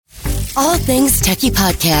All Things Techie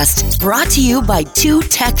Podcast, brought to you by two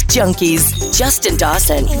tech junkies, Justin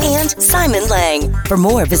Dawson and Simon Lang. For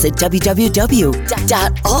more, visit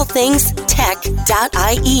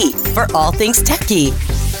www.allthingstech.ie for all things techie.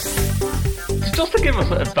 Just to give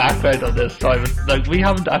us a background on this, Simon, like we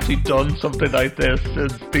haven't actually done something like this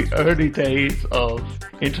since the early days of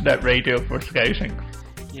internet radio for scouting.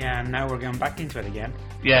 Yeah, and now we're going back into it again.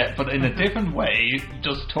 Yeah, but in a different way,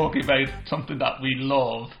 just talking about something that we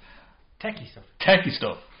love. Techie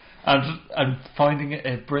stuff. And finding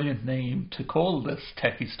a brilliant name to call this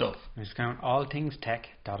techie stuff. It's called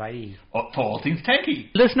allthingstech.ie. For All Things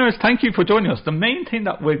Techie. Listeners, thank you for joining us. The main thing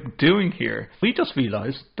that we're doing here, we just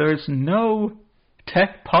realised there's no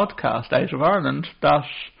tech podcast out of Ireland that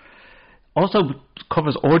also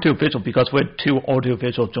covers audiovisual, because we're two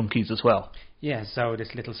audiovisual junkies as well. Yeah, so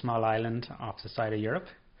this little small island off the side of Europe.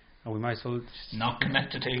 And we might as well... Not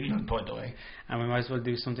connected to England, by the way. And we might as well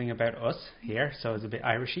do something about us here, so it's a bit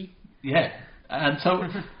Irishy. Yeah. And so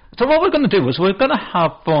what we're going to do is we're going to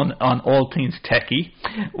have fun on All Things Techie.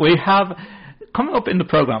 We have, coming up in the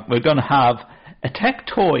programme, we're going to have a tech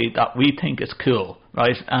toy that we think is cool,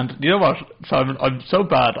 right? And you know what, Simon, I'm so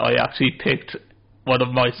bad I actually picked one of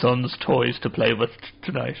my son's toys to play with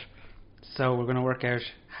tonight. So we're going to work out,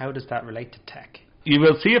 how does that relate to tech? You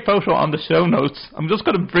will see a photo on the show notes. I'm just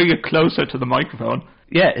going to bring it closer to the microphone.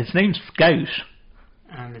 Yeah, its name's Scout.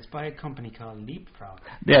 And it's by a company called Leapfrog.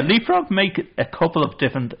 Yeah, Leapfrog make a couple of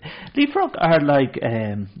different... Leapfrog are like...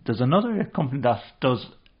 there's another company that does...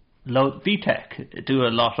 VTech do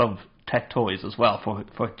a lot of tech toys as well for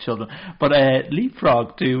children. But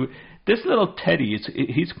Leapfrog do... This little teddy,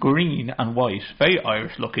 he's green and white. Very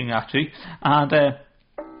Irish looking, actually. And...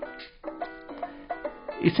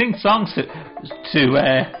 he sings songs to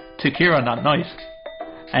Kieran at night.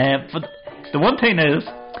 But the one thing is,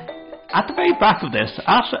 at the very back of this,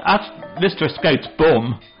 at Mr. Scout's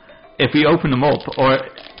bum, if we open them up, or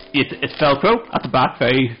it's Velcro at the back,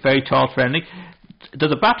 very, very child friendly.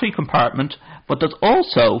 There's a battery compartment, but there's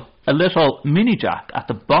also a little mini jack at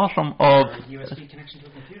the bottom of... Or a USB connection to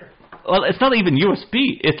a computer. Well, it's not even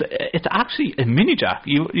USB. It's actually a mini jack.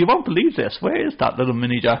 You won't believe this. Where is that little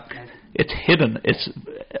mini jack? It's hidden.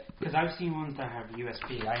 Because I've seen ones that have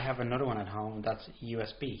USB. I have another one at home that's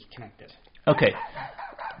USB connected. Okay.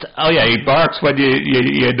 Oh yeah, he barks when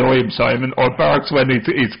you annoy him, Simon, or barks when you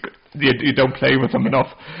don't play with him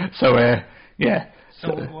enough. So yeah.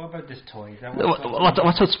 So what about this toy?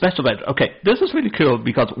 What's so special about it? Okay, this is really cool,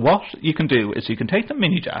 because what you can do is you can take the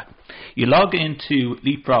mini jack, you log into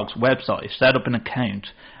Leapfrog's website, set up an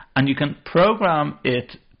account, and you can program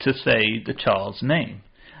it to say the child's name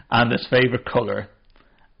and his favourite colour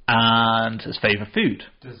and his favourite food.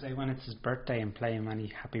 Does it say when it's his birthday and play him any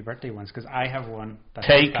happy birthday ones? Because I have one that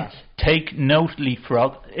Take note,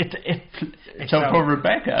 Leapfrog. So for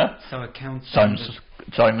Rebecca, so it counts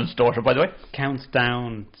Simon's daughter, by the way, counts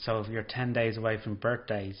down. So if you're 10 days away from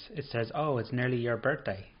birthdays, it says, oh, it's nearly your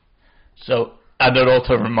birthday. So, and it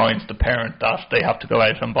also reminds the parent that they have to go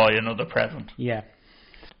out and buy another present. Yeah.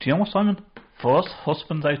 Do you know what, Simon? For us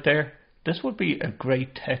husbands out there, this would be a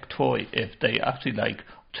great tech toy if they actually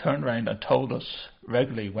turned around and told us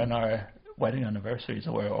regularly when our wedding anniversaries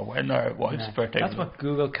were, or when our wife's birthday. That's what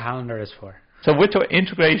Google Calendar is for. So with the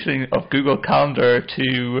integration of Google Calendar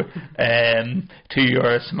to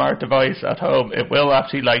your smart device at home, it will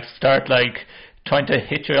actually start trying to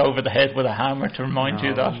hit you over the head with a hammer to remind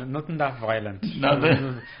you that. Nothing that violent.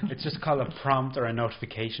 It's just called a prompt or a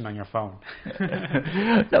notification on your phone.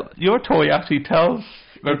 No, your toy actually tells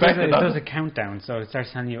Rebecca it does a countdown, so it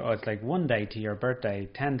starts telling you, it's 1 day to your birthday,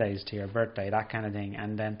 10 days to your birthday, that kind of thing,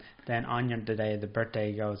 and then on the day of the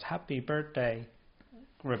birthday goes, happy birthday,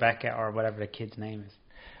 Rebecca, or whatever the kid's name is.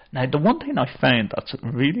 Now, the one thing I found that's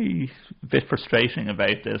really a bit frustrating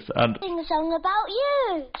about this, and sing a song about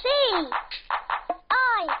you. C-I-A-R-A-N.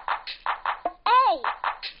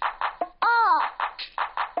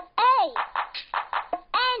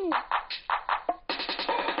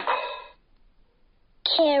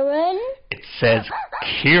 Kieran. It says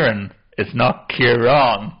Kieran. It's not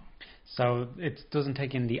Kieran. So it doesn't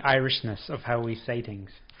take in the Irishness of how we say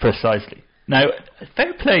things. Precisely. Now,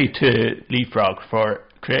 fair play to Leapfrog for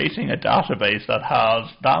creating a database that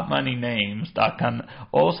has that many names that can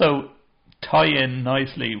also tie in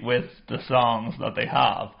nicely with the songs that they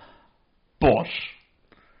have. But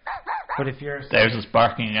if you're... There's this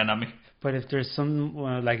barking enemy. But if there's some,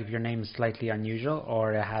 if your name is slightly unusual,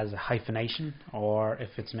 or it has a hyphenation, or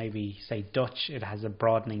if it's maybe, say, Dutch, it has a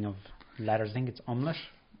broadening of letters. I think it's umlaut.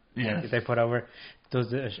 Yes. They put over,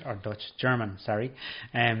 does it, or Dutch, German, sorry,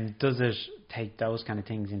 does it take those kind of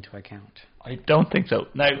things into account? I don't think so.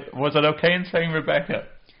 Now, was it okay in saying Rebecca?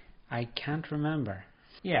 I can't remember.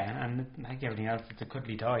 Yeah, and like everything else, it's a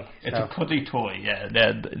cuddly toy. It's a cuddly toy, yeah.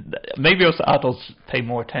 Maybe us adults pay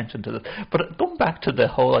more attention to this. But going back to the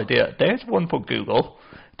whole idea, there's one for Google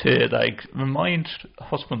to like remind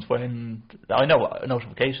husbands when, I know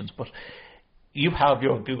notifications, but you have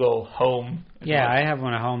your Google Home. Yeah, I have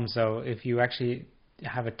one at home, so if you actually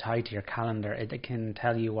have it tied to your calendar, it can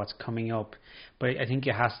tell you what's coming up. But I think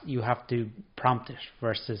you have to prompt it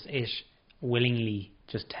versus it willingly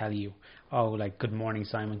just tell you, oh, like, good morning,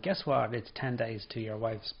 Simon, guess what, it's 10 days to your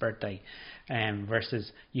wife's birthday,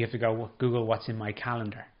 versus you have to go Google what's in my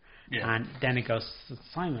calendar. Yeah. And then it goes,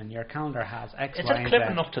 Simon, your calendar has X, Is Y, it and clever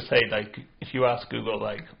Z. enough to say, like, if you ask Google,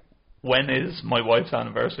 like, when is my wife's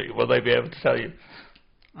anniversary, will they be able to tell you?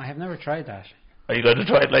 I have never tried that. Are you going to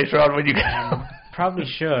try it later on when you get home? Probably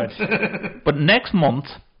should. But next month,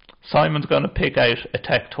 Simon's going to pick out a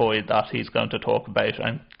tech toy that he's going to talk about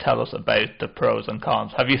and tell us about the pros and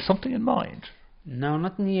cons. Have you something in mind? No,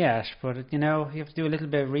 nothing yet, but you have to do a little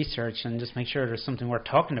bit of research and just make sure there's something worth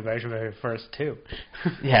talking about it first too.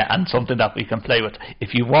 Yeah, and something that we can play with.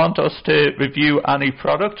 If you want us to review any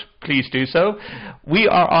product, please do so. We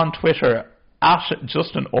are on Twitter at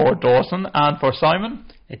Justin or Dawson, and for Simon,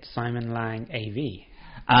 it's Simon Lang AV.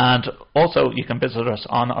 And also you can visit us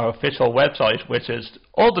on our official website, which is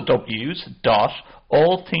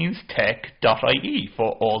allthews.allthingstech.ie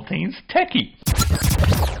for all things techie.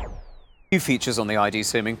 New features on the ID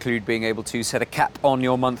SIM include being able to set a cap on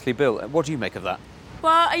your monthly bill. What do you make of that?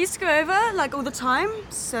 Well, I used to go over, like, all the time,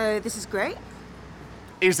 so this is great.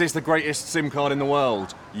 Is this the greatest SIM card in the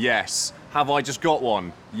world? Yes. Have I just got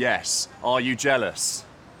one? Yes. Are you jealous?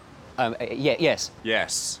 Yes.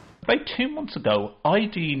 Yes. About 2 months ago,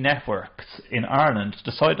 ID Networks in Ireland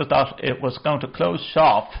decided that it was going to close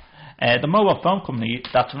shop, the mobile phone company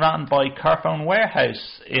that's run by Carphone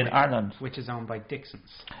Warehouse in Ireland. Which is owned by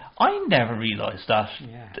Dixons. I never realised that.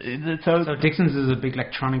 Yeah. So Dixons is a big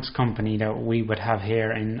electronics company that we would have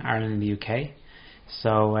here in Ireland and the UK.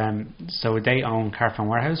 So they own Carphone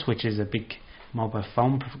Warehouse, which is a big mobile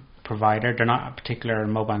phone provider. They're not a particular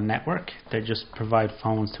mobile network. They just provide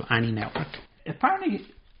phones to any network. Apparently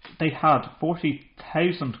they had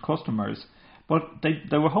 40,000 customers, but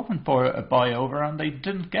they were hoping for a buy-over and they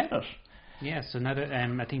didn't get it. Yeah, so now that,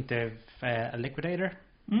 I think they've a liquidator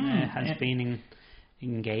has been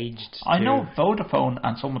engaged. I know Vodafone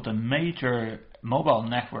and some of the major mobile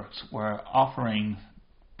networks were offering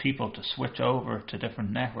people to switch over to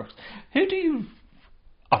different networks. Who do you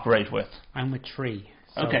operate with? I'm with Tree.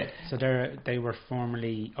 Okay. So they were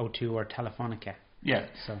formerly O2 or Telefonica. Yeah.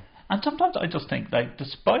 So. And sometimes I just think, like,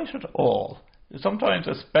 despite it all, sometimes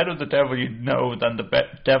it's better the devil you know than the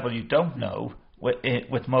devil you don't know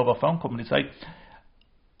with mobile phone companies. Like,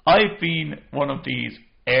 I've been one of these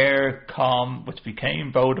Aircom, which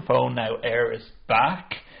became Vodafone, now Air is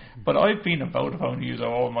back. But I've been a Vodafone user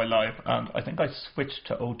all my life, and I think I switched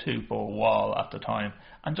to O2 for a while at the time,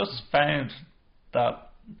 and just found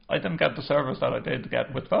that I didn't get the service that I did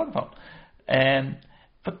get with Vodafone.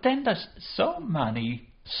 But then there's so many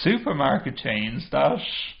supermarket chains that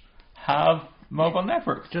have mobile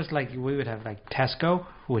networks. Just like we would have like Tesco,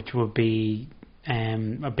 which would be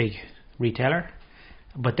a big retailer.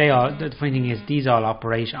 But the funny thing is, these all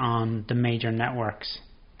operate on the major networks.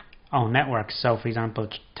 So, for example,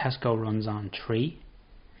 Tesco runs on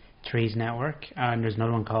Tree's network, and there's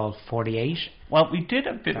another one called 48. Well, we did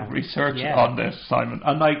a bit of research on this, Simon,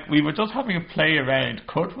 and like we were just having a play around.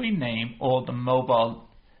 Could we name all the mobile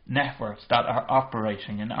networks that are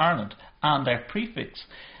operating in Ireland and their prefix?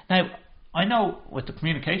 Now, I know with the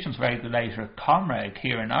communications regulator Comreg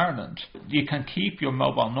here in Ireland, you can keep your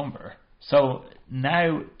mobile number. So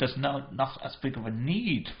now there's not as big of a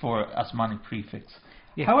need for as many prefixes.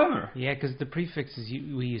 Yeah. However, because the prefixes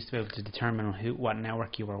we used to be able to determine what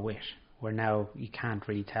network you were with, where now you can't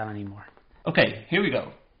really tell anymore. Okay, here we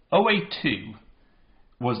go. 082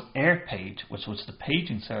 was AirPage, which was the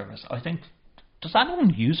paging service. I think, does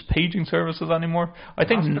anyone use paging services anymore? I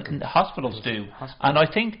think hospitals do. And I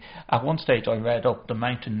think at one stage I read up the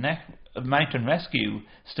Mountain Rescue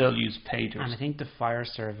still use pagers. And I think the fire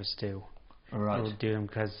service do. Right. Will do them,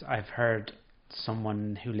 because I've heard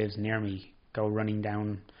someone who lives near me go running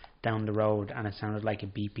down the road, and it sounded like a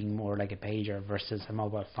beeping, more like a pager versus a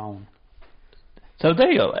mobile phone. So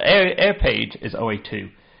there you go. AirPage is 082.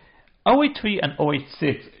 083 and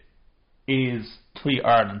 086 is Three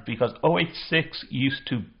Ireland, because 086 used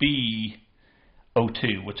to be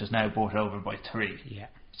 02, which is now bought over by Three. Yeah.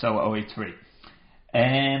 So 083.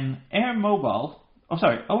 Air Mobile,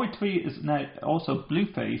 083 is now also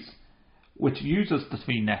Blueface, which uses the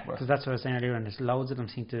three networks. Because that's what I was saying earlier, and there's loads of them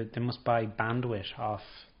they must buy bandwidth off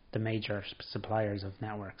the major suppliers of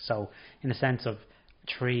networks. So in the sense of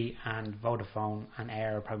Three and Vodafone and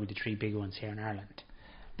Air are probably the three big ones here in Ireland.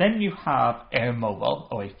 Then you have Air Mobile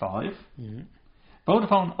 085.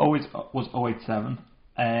 Vodafone always was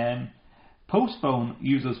 087. Postphone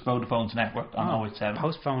uses Vodafone's network on 087.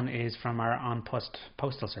 Postphone is from our on-post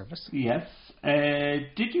postal service. Yes.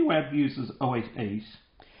 DigiWeb uses 088.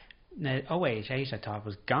 Now, 088 I thought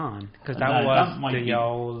was gone, because No, that was that might be. the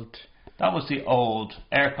old... That was the old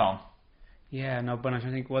Aircom. Yeah, no, but I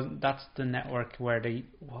think that's the network where they...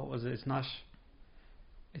 What was it? It's not...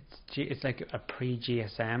 It's like a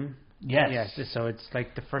pre-GSM. Yes. Yes, so it's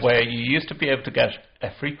like the first... Where you used to be able to get a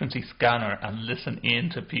frequency scanner and listen in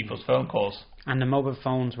to people's phone calls. And the mobile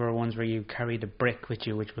phones were ones where you carried a brick with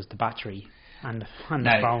you, which was the battery. And the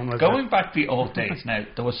Now, phone was... going back to the old days, now,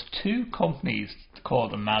 there was two companies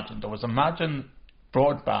called Imagine. There was Imagine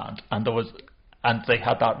Broadband, and they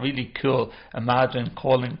had that really cool Imagine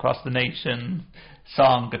Calling Across the Nation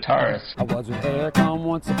song guitarist. I was with Aircom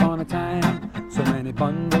once upon a time. So many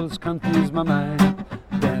bundles confused my mind.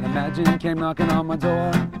 Then Imagine came knocking on my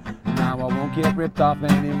door. Now I won't get ripped off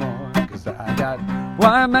anymore. Cause I got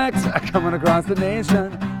WiMAX coming across the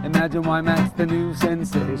nation. Imagine WiMAX, the new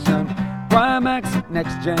sensation. WiMAX,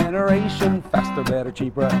 next generation. Faster, better,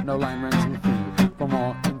 cheaper, no line rents and free. For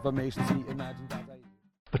more information, see Imagine.ie.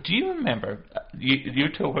 But do you remember, you're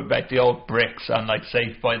talking about the old bricks and like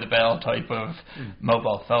Safe by the Bell type of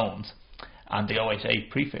mobile phones and the 088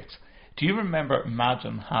 prefix. Do you remember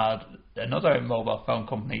Imagine had another mobile phone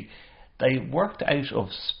company? They worked out of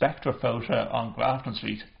Spectra Photo on Grafton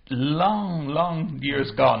Street. Long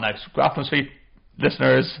years gone now. Grafton Street,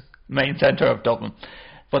 listeners, main centre of Dublin.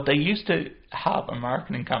 But they used to have a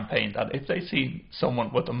marketing campaign that if they see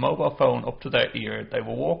someone with a mobile phone up to their ear, they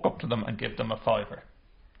will walk up to them and give them a fiver.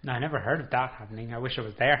 No, I never heard of that happening. I wish I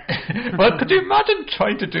was there. Well, could you imagine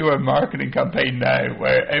trying to do a marketing campaign now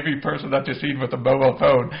where every person that you've seen with a mobile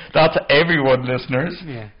phone, that's everyone, listeners.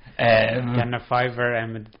 Yeah. Getting a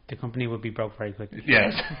fiver, the company would be broke very quickly.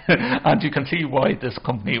 Yes. And you can see why this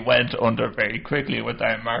company went under very quickly with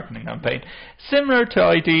their marketing campaign. Similar to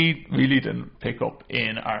ID, really didn't pick up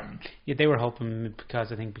in Ireland. Yeah, they were hoping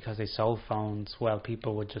because they sold phones, well,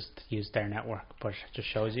 people would just use their network. But it just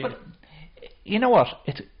shows you. But you know what?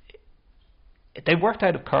 They worked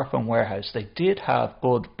out of Carphone Warehouse. They did have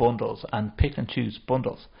good bundles and pick and choose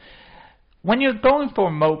bundles. When you're going for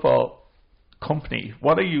a mobile company,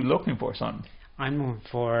 what are you looking for, son? I'm looking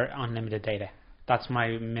for unlimited data. That's my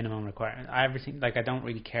minimum requirement. Everything, I don't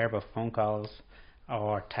really care about phone calls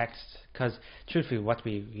or text, because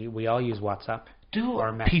truthfully, we all use WhatsApp. Do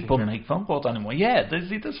people make phone calls anymore? Yeah, this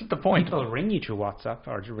is the point. People ring you through WhatsApp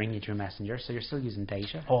or ring you through Messenger, so you're still using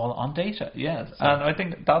data. All on data, yes. And I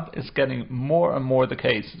think that is getting more and more the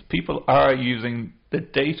case. People are using the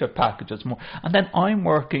data packages more. And then I'm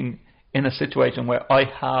working in a situation where I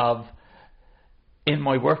have in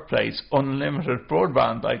my workplace unlimited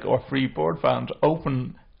broadband, or free broadband,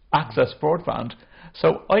 open access broadband.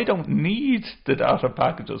 So I don't need the data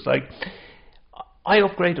packages. I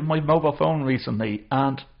upgraded my mobile phone recently,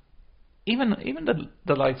 and even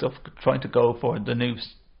the likes of trying to go for the new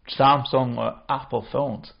Samsung or Apple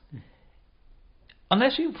phones,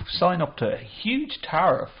 unless you sign up to a huge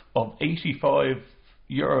tariff of €85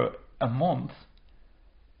 a month.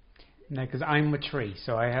 No, because I'm with Three,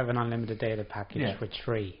 so I have an unlimited data package with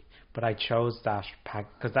Three, but I chose that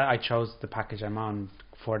because I chose the package I'm on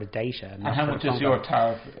for the data. And how much is your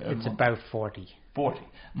tariff? It's about 40. 40.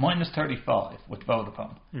 Mine is 35 with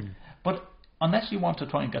Vodafone. But unless you want to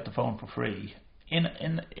try and get the phone for free,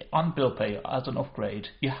 on bill pay as an upgrade,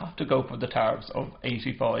 you have to go for the tariffs of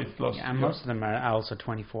 85 plus. Yeah, and most of them are also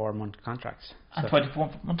 24-month contracts. And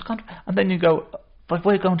 24-month contract. And then you go, but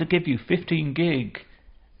we're going to give you 15 gig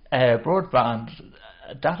broadband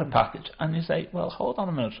data package. And you say, well, hold on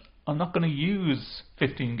a minute. I'm not going to use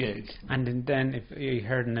 15 gigs. And then if you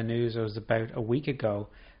heard in the news, it was about a week ago,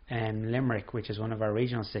 Limerick, which is one of our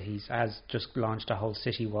regional cities, has just launched a whole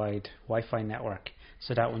citywide Wi-Fi network,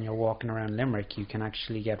 so that when you're walking around Limerick, you can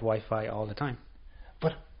actually get Wi-Fi all the time.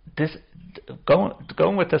 But this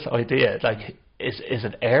going with this idea, is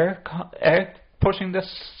it Air pushing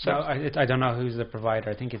this? No, I don't know who's the provider.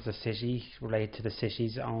 I think it's the city, related to the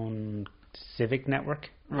city's own civic network.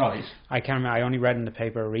 Right. I can't remember. I only read in the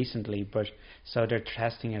paper recently, but so they're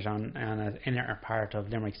testing it on an inner part of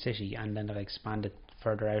Limerick City, and then they'll expand it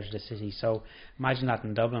further out of the city. So imagine that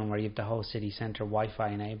in Dublin, where you have the whole city centre Wi-Fi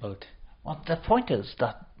enabled. Well, the point is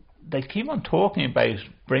that they keep on talking about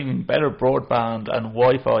bringing better broadband and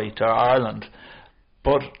Wi-Fi to Ireland,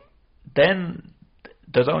 but then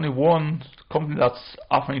there's only one company that's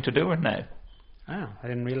offering to do it now. Oh, I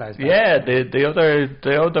didn't realise that. Yeah,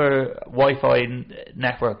 the other Wi-Fi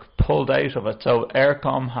network pulled out of it, so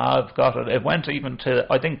Aircom have got it. It went even to,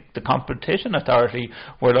 I think the Competition Authority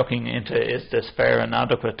were looking into, is this fair and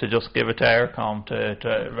adequate to just give it to Aircom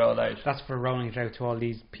to roll out. That's for rolling it out to all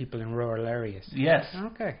these people in rural areas. Yes.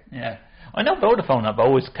 Okay. Yeah. I know Vodafone have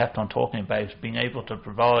always kept on talking about being able to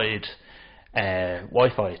provide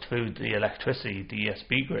Wi-Fi through the electricity, the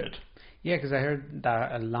ESB grid. Yeah, because I heard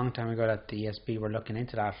that a long time ago that the ESB were looking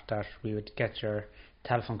into that we would get your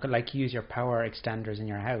telephone, like use your power extenders in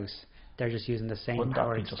your house. They're just using the same Wouldn't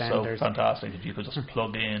power that be just extenders. so fantastic if you could just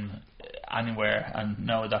plug in anywhere and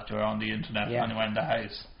know that you're on the internet anywhere in the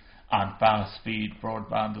house, and fast speed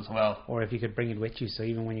broadband as well. Or if you could bring it with you, so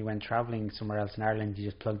even when you went travelling somewhere else in Ireland, you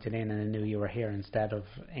just plugged it in and it knew you were here. Instead of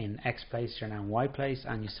in X place, you're now in Y place,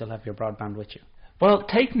 and you still have your broadband with you. Well,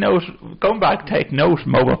 take note,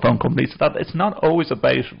 mobile phone companies, that it's not always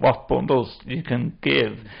about what bundles you can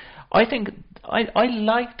give. I think I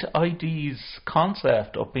liked ID's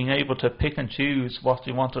concept of being able to pick and choose what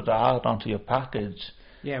you wanted to add onto your package.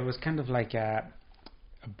 Yeah, it was kind of like a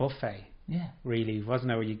buffet. Yeah, really,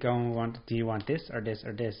 wasn't it? Where you go and do you want this or this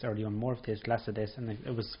or this, or do you want more of this, less of this, and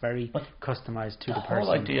it was very customized to the person. The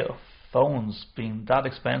whole idea of phones being that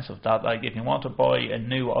expensive, that like if you want to buy a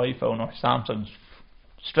new iPhone or Samsung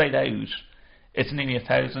straight out, it's nearly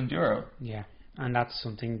 €1,000. Yeah, and that's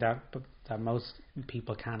something that most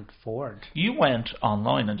people can't afford. You went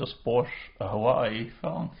online and just bought a Huawei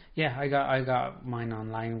phone. Yeah, I got mine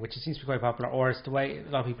online, which seems to be quite popular. Or it's the way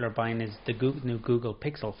a lot of people are buying is the new Google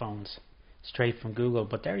Pixel phones, straight from Google,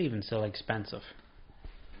 but they're even still expensive.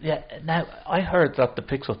 Yeah, now I heard that the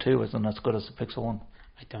Pixel 2 isn't as good as the Pixel 1.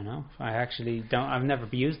 I don't know. I actually don't. I've never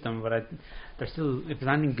used them, but they're still. If it's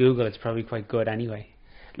anything Google, it's probably quite good anyway.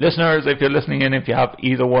 Listeners, if you're listening in, if you have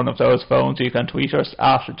either one of those phones, you can tweet us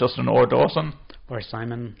at Justin or Dawson. Or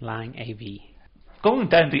Simon Lang AV. Going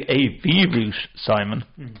down the AV route, Simon,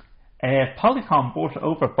 Polycom bought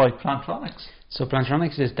over by Plantronics. So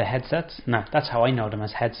Plantronics is the headsets? No, that's how I know them,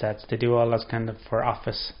 as headsets. They do all those kind of for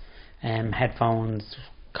office, headphones,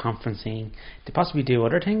 conferencing. They possibly do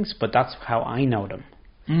other things, but that's how I know them.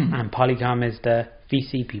 And Polycom is the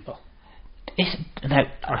VC people.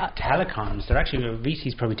 Or telecoms. They're actually, VC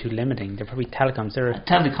is probably too limiting. They're probably telecoms. They're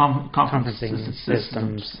conferencing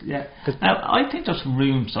systems. Yeah. Now, I think there's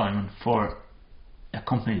room, Simon, for a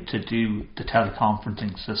company to do the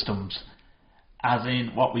teleconferencing systems, as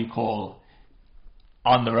in what we call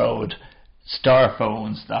on the road star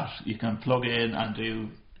phones that you can plug in and do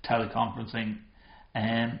teleconferencing.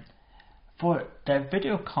 For their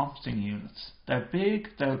video conferencing units, they're big,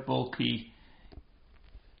 they're bulky.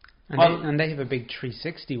 And they have a big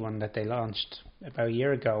 360 one that they launched about a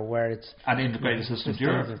year ago, where it's an integrated system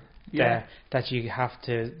Europe. Yeah, that you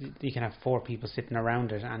can have 4 people sitting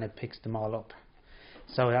around it, and it picks them all up.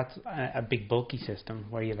 So that's a big bulky system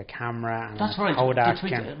where you have a camera and that's a right. Kodak.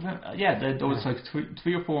 There was like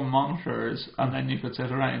 3 or 4 monitors, and then you could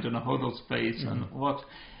sit around in a huddle space and what.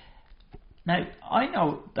 Now I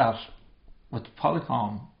know that with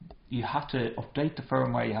Polycom, you have to update the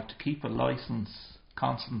firmware, you have to keep a license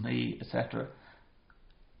constantly, etc.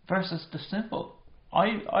 Versus the simple.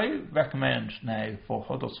 I recommend now for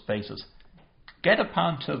huddle spaces, get a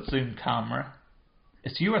pan-tilt zoom camera,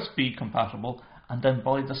 it's USB compatible, and then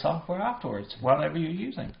buy the software afterwards, whatever you're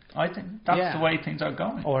using. I think that's the way things are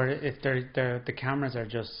going. Or if the cameras are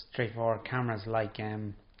just straightforward cameras like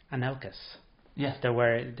an Elkis. Yeah,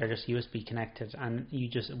 they're just USB connected, and you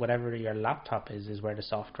just whatever your laptop is where the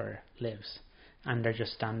software lives, and they're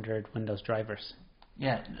just standard Windows drivers.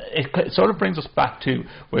 Yeah, it sort of brings us back to,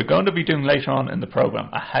 we're going to be doing later on in the program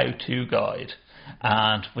a how-to guide,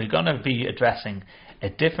 and we're going to be addressing a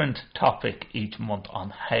different topic each month on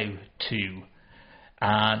how to.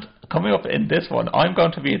 And coming up in this one, I'm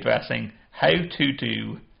going to be addressing how to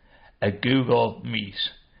do a Google Meet,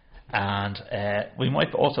 and we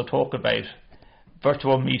might also talk about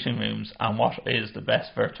virtual meeting rooms and what is the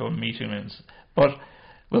best virtual meeting rooms. But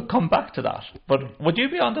we'll come back to that. But would you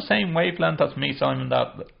be on the same wavelength as me, Simon,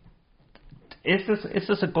 that is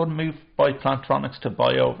this a good move by Plantronics to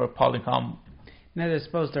buy over Polycom? Now, I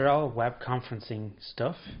suppose they're all web conferencing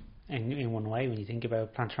stuff in one way. When you think about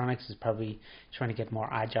it, Plantronics is probably trying to get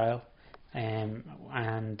more agile, and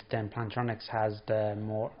then Plantronics has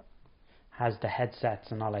the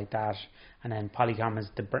headsets and all like that, and then Polycom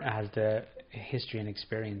has the history and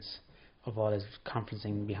experience of all this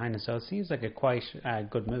conferencing behind it. So it seems like a quite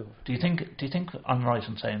good move. Do you think I'm right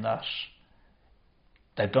in saying that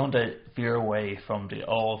they're going to veer away from the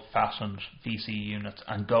old-fashioned VC units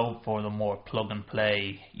and go for the more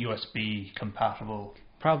plug-and-play, USB-compatible.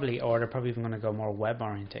 Probably, or they're probably even going to go more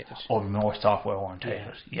web-orientated. Or more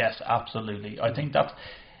software-orientated. Yeah. Yes, absolutely. I think that's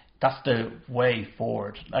the way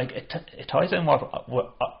forward. Like it ties in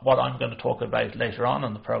what I'm going to talk about later on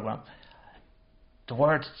in the program. The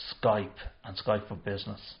word Skype and Skype for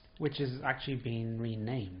Business, which is actually being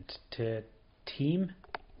renamed to Team.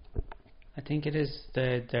 I think it is.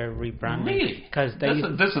 They're rebranding. Really? Because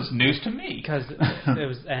this is news to me. Because it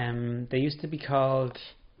was they used to be called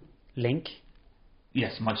Link.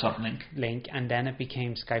 Yes, Microsoft Link. Link, and then it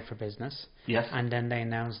became Skype for Business. Yes. And then they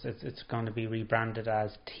announced that it's going to be rebranded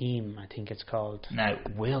as Team, I think it's called. Now,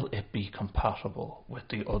 will it be compatible with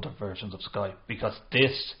the other versions of Skype? Because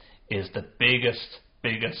this is the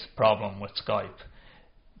biggest problem with Skype.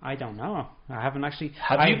 I don't know. I haven't actually...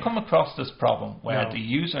 Have you come across this problem where No. the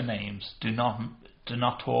usernames do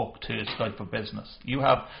not talk to Skype for Business? You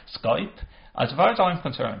have Skype. As far as I'm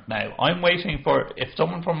concerned now, I'm waiting for, if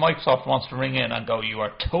someone from Microsoft wants to ring in and go, you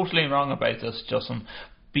are totally wrong about this, Justin,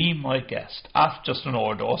 be my guest at Justin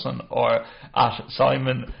or Dawson or at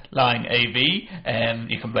Simon Lang AV,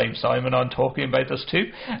 and you can blame Simon on talking about this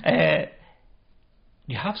too.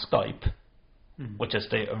 You have Skype, which is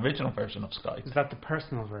the original version of Skype. Is that the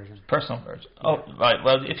personal version? Personal version. Oh, right.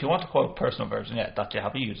 Well, if you want to call it personal version, yeah, that you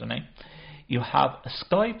have a username. You have a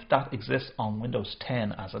Skype that exists on Windows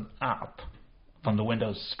 10 as an app from the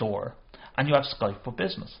Windows Store, and you have Skype for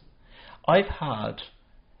Business. I've had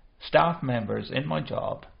staff members in my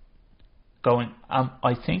job going,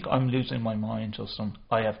 I think I'm losing my mind, Justin.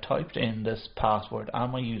 I have typed in this password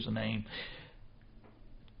and my username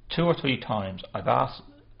 2 or 3 times. I've asked,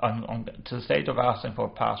 I'm to the stage of asking for a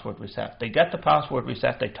password reset. They get the password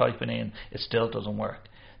reset, they type it in, it still doesn't work.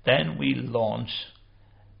 Then we launch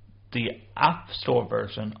the App Store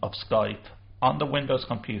version of Skype on the Windows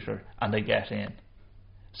computer and they get in.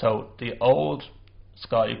 So the old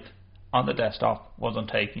Skype on the desktop wasn't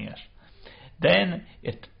taking it. Then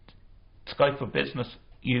Skype for Business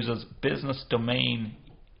uses business domain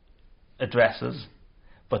addresses,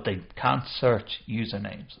 but they can't search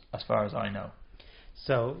usernames as far as I know.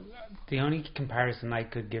 So the only comparison I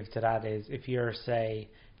could give to that is if you're, say,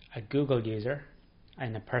 a Google user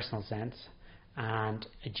in a personal sense and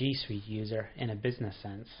a G Suite user in a business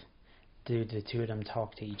sense, do the two of them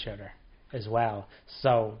talk to each other as well?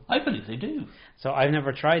 So I believe they do. So I've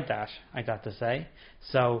never tried that, I got to say.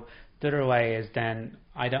 So the other way is then,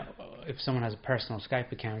 if someone has a personal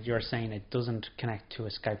Skype account, you're saying it doesn't connect to a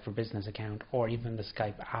Skype for Business account or even the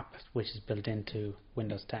Skype app, which is built into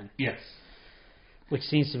Windows 10. Yes. Which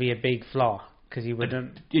seems to be a big flaw, because you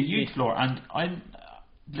wouldn't... A huge flaw, and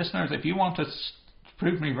listeners, if you want to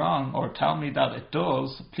prove me wrong or tell me that it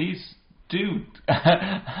does, please do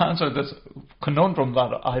answer this conundrum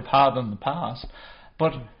that I've had in the past.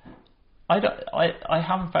 But I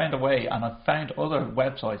haven't found a way, and I've found other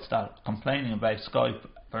websites that are complaining about Skype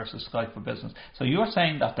versus Skype for Business. So you're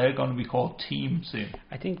saying that they're going to be called Team soon?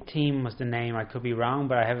 I think Team was the name. I could be wrong,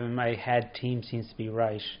 but I have in my head Team seems to be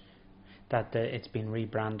right, that it's been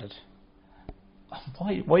rebranded.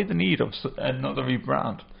 Why the need of another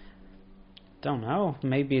rebrand? Don't know.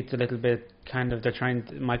 Maybe it's a little bit kind of, they're trying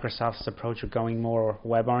Microsoft's approach of going more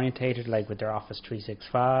web orientated, like with their Office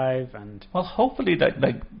 365 and... Well, hopefully that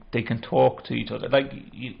they can talk to each other.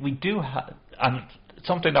 We do have, and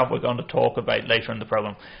something that we're going to talk about later in the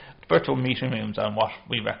program, virtual meeting rooms and what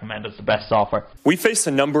we recommend as the best software. We face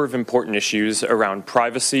a number of important issues around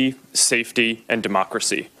privacy, safety, and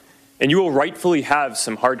democracy. And you will rightfully have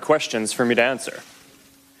some hard questions for me to answer.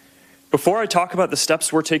 Before I talk about the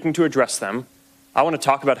steps we're taking to address them, I want to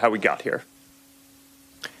talk about how we got here.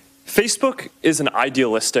 Facebook is an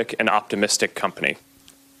idealistic and optimistic company.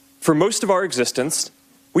 For most of our existence,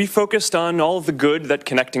 we focused on all of the good that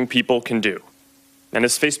connecting people can do. And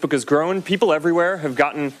as Facebook has grown, people everywhere have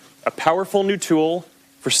gotten a powerful new tool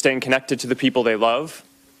for staying connected to the people they love,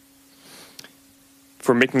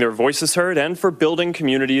 for making their voices heard, and for building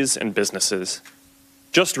communities and businesses.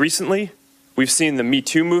 Just recently, we've seen the Me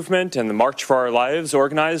Too movement and the March for Our Lives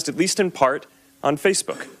organized, at least in part, on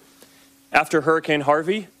Facebook. After Hurricane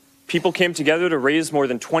Harvey, people came together to raise more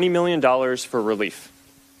than $20 million for relief.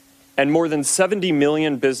 And more than 70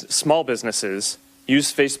 million small businesses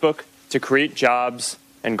use Facebook to create jobs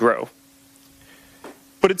and grow.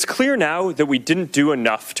 But it's clear now that we didn't do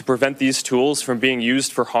enough to prevent these tools from being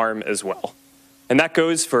used for harm as well. And that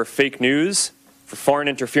goes for fake news, for foreign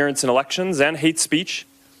interference in elections, and hate speech,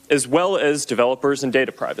 as well as developers and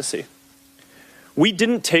data privacy. We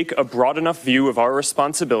didn't take a broad enough view of our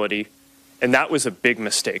responsibility, and that was a big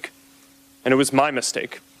mistake. and it was my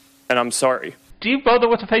mistake, and I'm sorry. Do you bother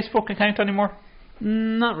with a Facebook account anymore?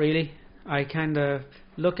 Not really. I kind of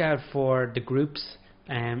look out for the groups.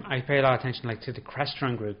 I pay a lot of attention to the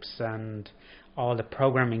Crestron groups and all the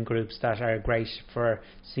programming groups that are great for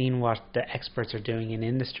seeing what the experts are doing in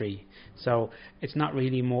industry. So it's not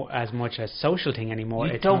really as much a social thing anymore.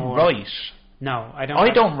 You it's don't more, write. No, I don't.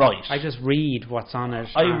 I don't write. I just read what's on it.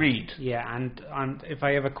 I read. Yeah, and if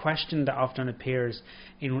I have a question that often appears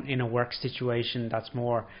in a work situation that's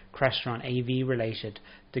more Crestron AV related,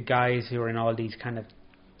 the guys who are in all these kind of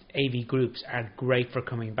AV groups are great for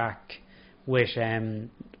coming back with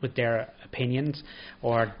their opinions.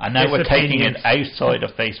 And now we're taking it outside of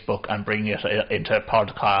Facebook and bringing it into a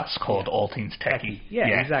podcast called All Things Techie. Yeah,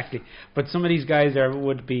 exactly. But some of these guys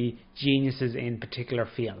would be geniuses in particular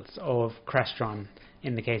fields of Crestron.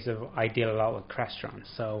 In the case of, I deal a lot with Crestron,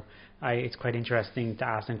 so it's quite interesting to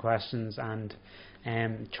ask them questions and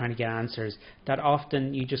trying to get answers that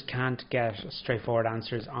often you just can't get straightforward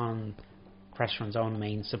answers on Crestron's own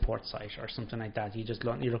main support site or something like that.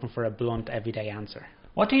 You're looking for a blunt, everyday answer.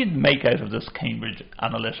 What do you make out of this Cambridge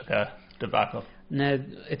Analytica debacle? Now,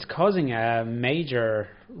 it's causing a major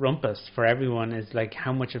rumpus for everyone. Is like,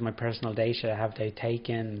 how much of my personal data have they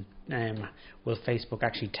taken? Will Facebook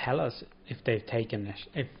actually tell us if they've taken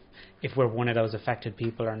it? If we're one of those affected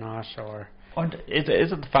people or not? Or is it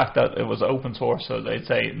the fact that it was open source, so they'd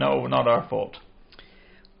say, no, not our fault?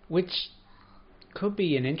 Which could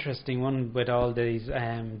be an interesting one with all these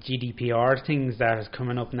GDPR things that is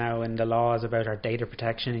coming up now in the laws about our data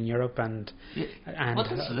protection in Europe and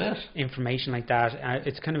what is it? Information like that.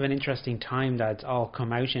 It's kind of an interesting time that's all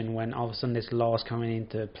come out in, when all of a sudden this law is coming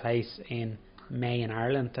into place in May in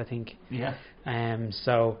Ireland, I think. Yeah.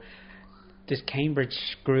 So this Cambridge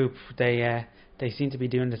group, they seem to be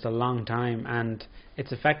doing this a long time, and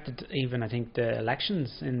it's affected even, I think, the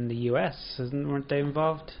elections in the US, weren't they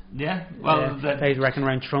involved? Yeah. Well, they reckon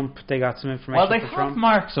around Trump, they got some information. Well, they for have Trump.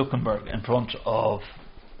 Mark Zuckerberg in front of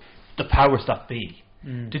the powers that be.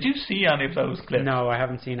 Did you see any of those clips? No, I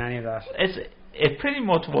haven't seen any of that. It pretty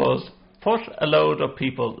much was put a load of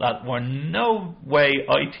people that were no way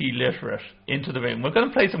IT literate into the room. We're going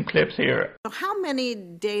to play some clips here. How many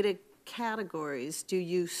data categories do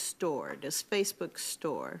you store? Does Facebook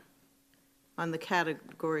store on the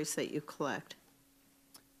categories that you collect?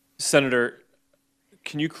 Senator,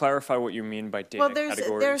 can you clarify what you mean by data categories?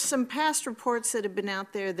 Well, there's some past reports that have been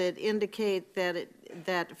out there that indicate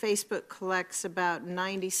that Facebook collects about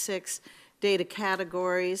 96 data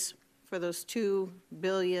categories for those 2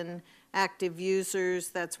 billion active users.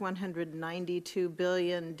 That's 192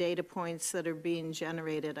 billion data points that are being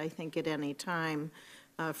generated, I think, at any time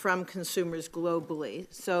from consumers globally.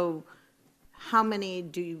 So how many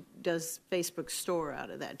does Facebook store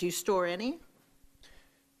out of that? Do you store any?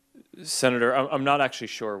 Senator, I'm not actually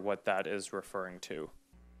sure what that is referring to.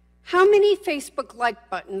 How many Facebook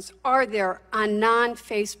like buttons are there on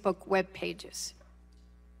non-Facebook web pages?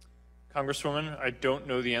 Congresswoman, I don't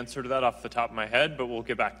know the answer to that off the top of my head, but we'll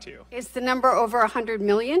get back to you. Is the number over 100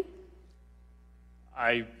 million?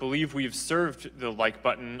 I believe we've served the like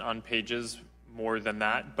button on pages more than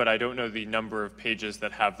that, but I don't know the number of pages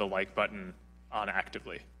that have the like button on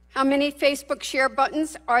actively. How many Facebook share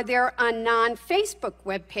buttons are there on non-Facebook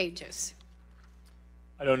web pages?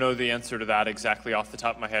 I don't know the answer to that exactly off the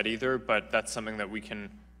top of my head either, but that's something that we can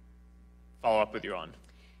follow up with you on.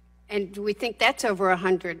 And do we think that's over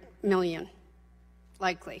 100 million?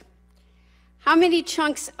 Likely. How many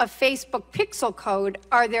chunks of Facebook pixel code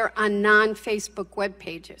are there on non-Facebook web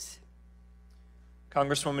pages?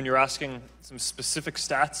 Congresswoman, you're asking some specific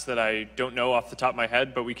stats that I don't know off the top of my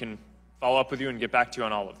head, but we can follow up with you and get back to you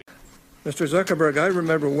on all of these. Mr. Zuckerberg, I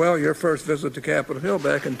remember well your first visit to Capitol Hill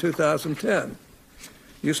back in 2010.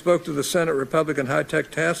 You spoke to the Senate Republican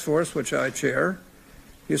High-Tech Task Force, which I chair.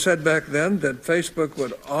 You said back then that Facebook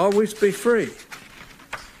would always be free.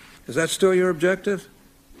 Is that still your objective?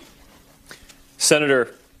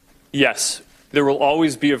 Senator, yes. There will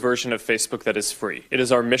always be a version of Facebook that is free. It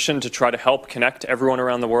is our mission to try to help connect everyone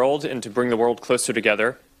around the world and to bring the world closer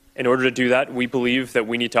together. In order to do that, we believe that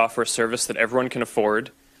we need to offer a service that everyone can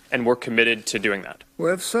afford, and we're committed to doing that.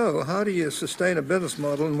 Well, if so, how do you sustain a business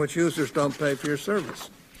model in which users don't pay for your service?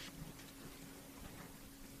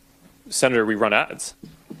 Senator, we run ads.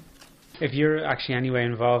 If you're actually anyway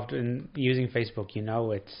involved in using Facebook, you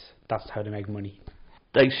know that's how to make money.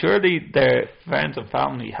 Like, surely their friends and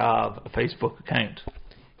family have a Facebook account.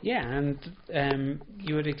 Yeah, and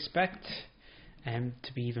you would expect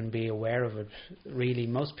to be aware of it. Really,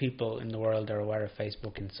 most people in the world are aware of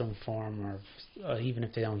Facebook in some form, or even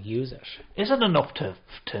if they don't use it. Is it enough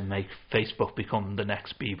to make Facebook become the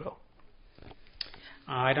next Bebo?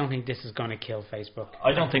 I don't think this is going to kill Facebook.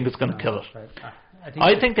 I don't think it's going to kill it.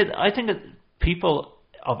 I think that people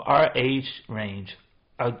of our age range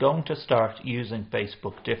are going to start using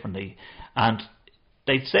Facebook differently, and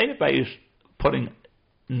they say about putting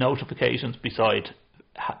notifications beside,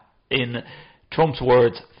 in Trump's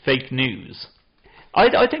words, fake news.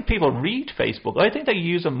 I think people read Facebook. I think they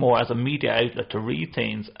use it more as a media outlet to read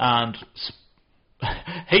things and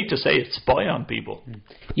hate to say it, spy on people.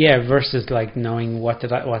 Yeah, versus like knowing what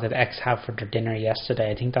did X have for their dinner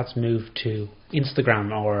yesterday. I think that's moved to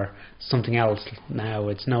Instagram or something else now.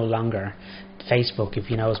 It's no longer Facebook. If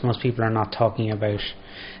you notice, most people are not talking about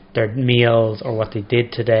their meals or what they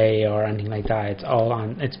did today or anything like that. It's all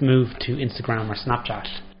on. It's moved to Instagram or Snapchat.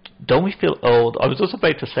 Don't we feel old? I was just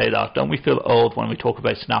about to say that. Don't we feel old when we talk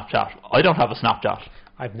about Snapchat? I don't have a Snapchat.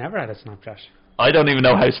 I've never had a Snapchat. I don't even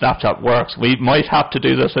know how Snapchat works. We might have to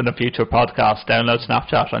do this in a future podcast, download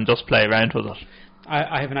Snapchat and just play around with it.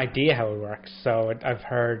 I have an idea how it works. So I've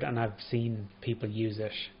heard and I've seen people use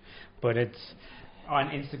it. But it's on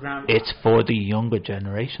Instagram. It's for the younger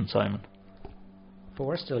generation, Simon. But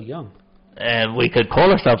we're still young. We could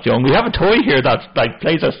call ourselves young. We have a toy here that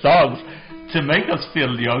plays our songs to make us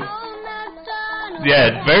feel young.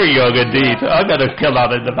 Yeah, very young indeed. I'm going to kill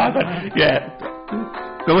that in the background. Yeah.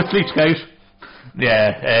 Go with Sleep Scout.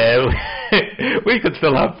 Yeah, we could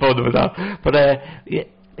still have fun with that. But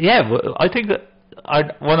I think that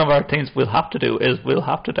one of our things we'll have to do is we'll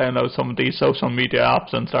have to download some of these social media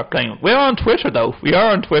apps and start playing. We're on Twitter though. We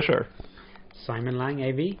are on Twitter. Simon Lang,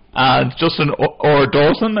 AV. And Justin or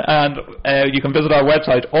Dawson, and you can visit our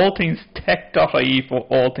website, allthingstech.ie, for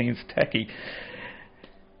all things techie.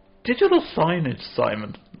 Digital signage,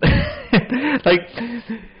 Simon.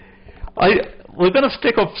 We're going to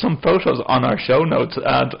stick up some photos on our show notes,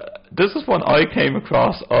 and this is one I came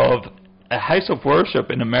across of a house of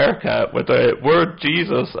worship in America with the word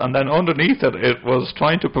Jesus, and then underneath it was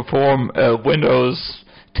trying to perform a Windows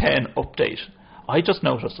 10 update. I just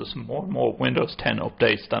noticed there's more and more Windows 10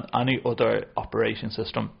 updates than any other operation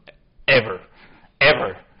system ever.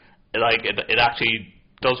 Like, it actually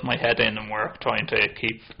does my head in and work trying to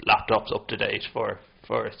keep laptops up to date for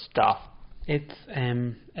staff. It's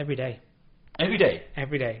every day. Every day?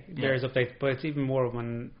 Every day. Yeah. There's updates, but it's even more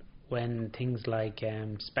when things like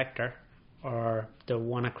Spectre or the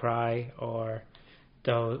WannaCry or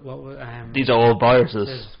these are all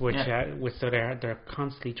viruses, which so they're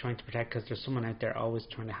constantly trying to protect, because there's someone out there always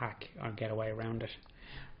trying to hack or get away around it,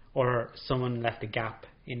 or someone left a gap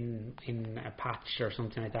in a patch or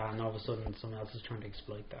something like that, and all of a sudden someone else is trying to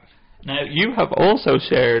exploit that. Now you have also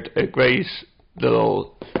shared a great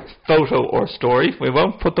little photo or story. We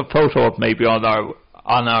won't put the photo up maybe on our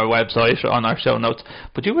website or on our show notes,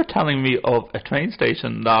 but you were telling me of a train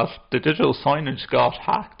station that the digital signage got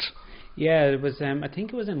hacked. Yeah, it was. I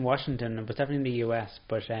think it was in Washington. It was definitely in the US,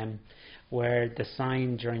 but where the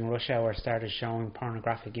sign during rush hour started showing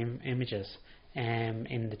pornographic images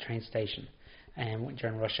in the train station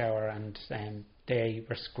during rush hour, and they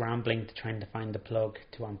were scrambling to trying to find the plug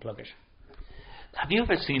to unplug it. Have you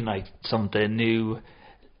ever seen like some of the new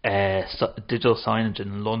digital signage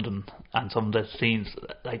in London and some of the scenes?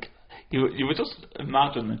 Like you would just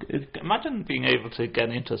imagine being able to get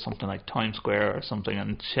into something like Times Square or something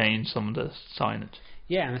and change some of the signage.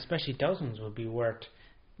 Yeah, and especially those ones would be worth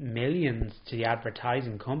millions to the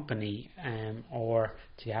advertising company or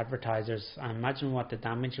to the advertisers. And imagine what the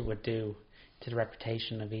damage it would do to the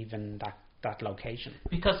reputation of even that location.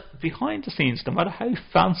 Because behind the scenes, no matter how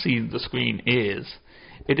fancy the screen is,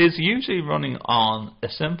 it is usually running on a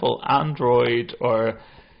simple Android or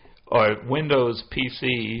Windows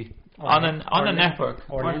PC on a network.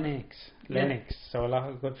 Or Linux. Linux. So a lot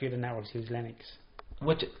of good few of the networks use Linux.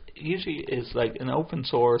 Which usually is like an open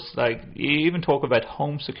source, like you even talk about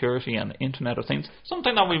home security and Internet of Things,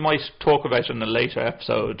 something that we might talk about in a later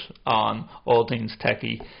episode on All Things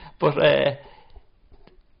Techie. But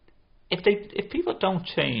if people don't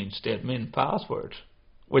change the admin password,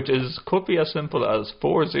 which could be as simple as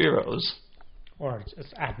 4 zeros, or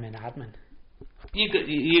just admin.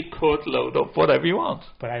 You could load up whatever you want.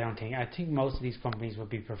 But I think most of these companies would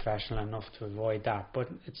be professional enough to avoid that, but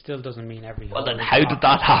it still doesn't mean every. Well, then how did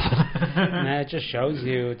that happen? It just shows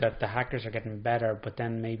you that the hackers are getting better, but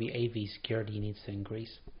then maybe AV security needs to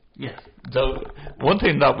increase. Yes. So one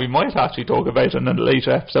thing that we might actually talk about in a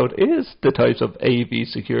later episode is the types of AV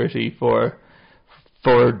security for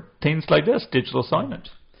things like this, digital signage.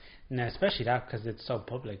 No, especially that, because it's so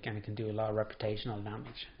public and it can do a lot of reputational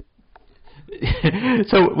damage.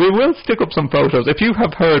 So we will stick up some photos. If you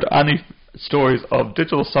have heard stories of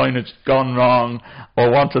digital signage gone wrong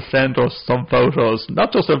or want to send us some photos,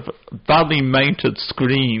 not just of badly mounted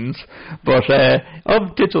screens, but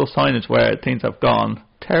of digital signage where things have gone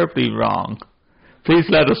terribly wrong, please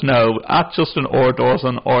let us know at Justin or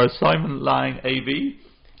Dawson or Simon Lang AB.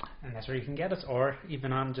 And that's where you can get us, or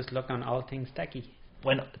even on just look on All Things Techie.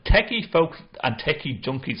 When techie folks and techie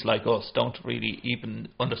junkies like us don't really even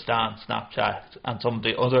understand Snapchat and some of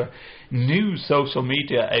the other new social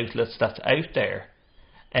media outlets that's out there,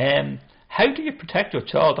 how do you protect your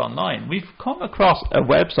child online? We've come across a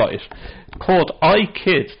website called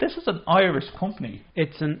iKids. This is an Irish company.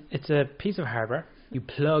 It's a piece of hardware you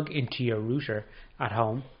plug into your router at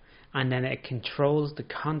home, and then it controls the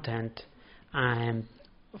content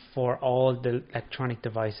for all the electronic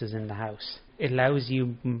devices in the house. It allows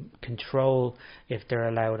you control if they're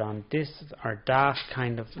allowed on this or that,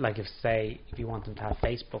 kind of like if you want them to have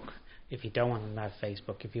Facebook, if you don't want them to have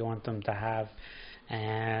Facebook, if you want them to have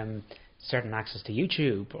certain access to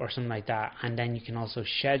YouTube or something like that, and then you can also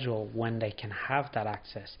schedule when they can have that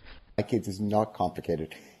access. iKids is not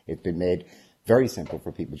complicated. It's been made very simple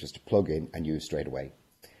for people just to plug in and use straight away.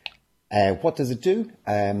 What does it do?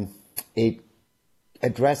 It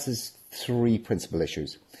addresses three principal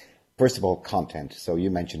issues. First of all, content. So you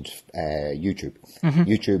mentioned YouTube. Mm-hmm.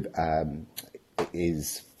 YouTube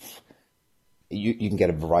is, you can get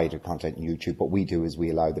a variety of content in YouTube. What we do is we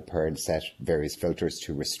allow the parents set various filters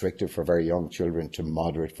to restrict it for very young children, to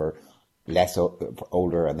moderate for less for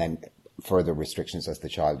older, and then further restrictions as the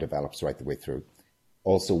child develops right the way through.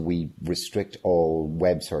 Also, we restrict all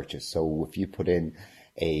web searches. So if you put in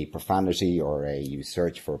a profanity or you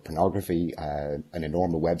search for pornography in a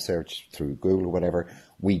normal web search through Google or whatever,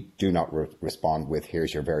 we do not respond with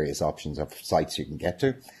here's your various options of sites you can get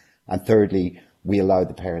to. And thirdly, we allow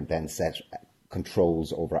the parent then set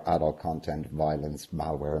controls over adult content, violence,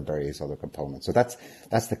 malware, and various other components. So that's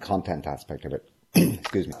the content aspect of it.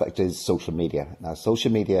 Excuse me. It is social media. Now,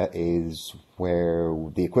 social media is where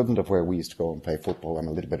the equivalent of where we used to go and play football. I'm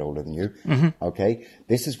a little bit older than you. Mm-hmm. Okay.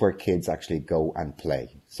 This is where kids actually go and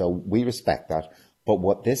play. So we respect that. But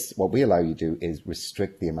what we allow you to do is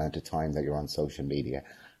restrict the amount of time that you're on social media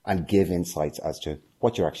and give insights as to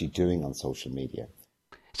what you're actually doing on social media.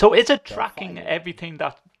 So is it tracking everything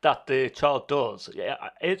that the child does?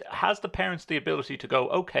 It has the parents the ability to go,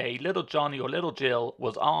 okay, little Johnny or little Jill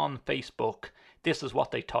was on Facebook, this is what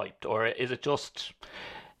they typed, or is it just...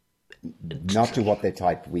 Not to what they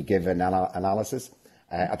typed. We give an analysis.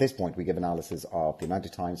 At this point, we give analysis of the amount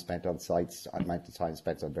of time spent on sites, the amount of time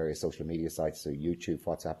spent on various social media sites, so YouTube,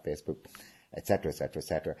 WhatsApp, Facebook, etc., etc.,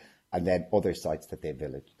 etc., and then other sites that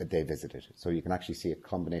they visited. So you can actually see a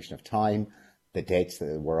combination of time, the dates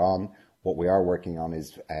that we're on. What we are working on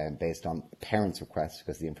is based on parents' requests,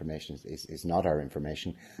 because the information is not our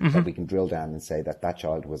information, mm-hmm. that we can drill down and say that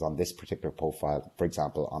child was on this particular profile, for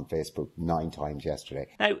example, on Facebook 9 times yesterday.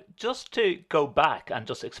 Now, just to go back and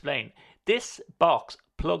just explain, this box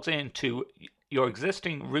plugs into your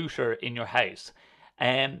existing router in your house.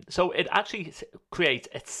 So it actually creates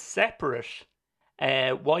a separate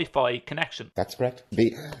Wi-Fi connection. That's correct.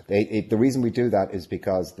 The reason we do that is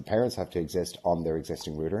because the parents have to exist on their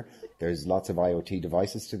existing router. There's lots of IoT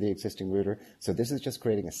devices to the existing router. So this is just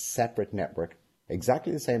creating a separate network,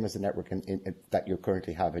 exactly the same as the network that you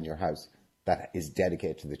currently have in your house, that is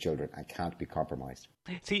dedicated to the children and can't be compromised.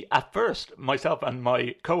 See, at first, myself and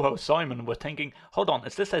my co-host Simon were thinking, hold on,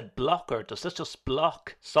 is this a blocker? Does this just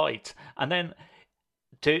block sites? And then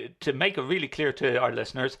to make it really clear to our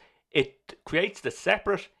listeners, it creates the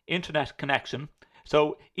separate internet connection.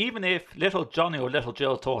 So even if little Johnny or little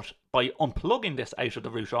Jill thought, by unplugging this out of the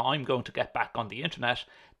router, I'm going to get back on the internet,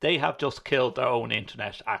 they have just killed their own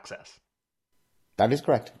internet access. That is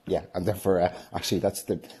correct, yeah. And therefore, actually, that's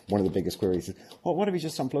one of the biggest queries. Well, what if he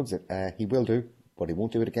just unplugs it? He will do, but he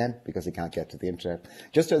won't do it again because he can't get to the internet.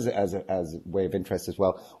 Just as a way of interest as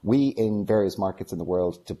well, we in various markets in the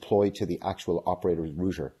world deploy to the actual operator's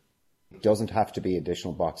router. It doesn't have to be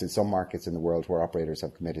additional boxes. Some markets in the world where operators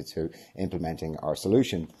have committed to implementing our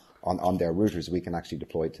solution on their routers, we can actually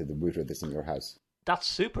deploy to the router that's in your house. That's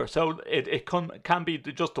super. So it can be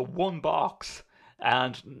just a one box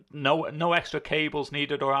and no extra cables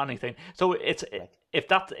needed or anything. So it's if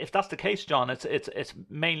that's the case, John, it's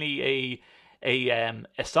mainly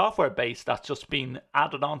a software base that's just been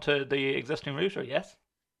added onto the existing router. Yes.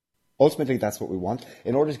 Ultimately, that's what we want.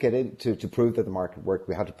 In order to get in to prove that the market worked,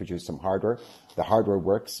 we had to produce some hardware. The hardware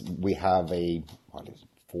works. We have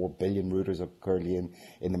 4 billion routers currently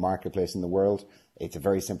in the marketplace in the world. It's a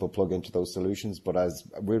very simple plug into those solutions. But as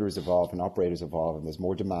routers evolve and operators evolve and there's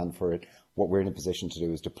more demand for it, what we're in a position to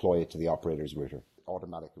do is deploy it to the operator's router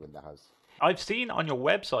automatically in the house. I've seen on your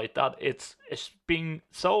website that it's being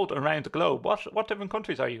sold around the globe. What different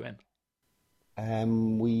countries are you in?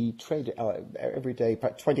 We trade every day,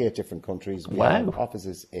 28 different countries. We Wow. have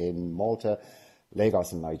offices in Malta,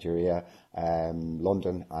 Lagos in Nigeria,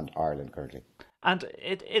 London and Ireland currently. And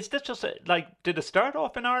is this just did it start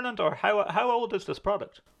off in Ireland, or how old is this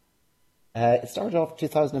product? It started off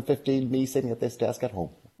 2015, me sitting at this desk at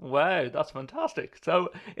home. Wow, that's fantastic.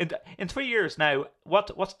 So in 3 years now,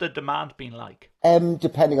 what's the demand been like?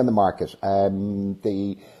 Depending on the market,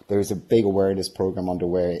 there's a big awareness program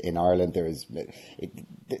underway in Ireland. There's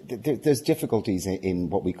difficulties in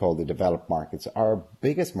what we call the developed markets. Our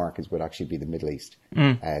biggest markets would actually be the Middle East,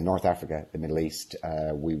 North Africa, the Middle East.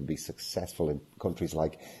 We would be successful in countries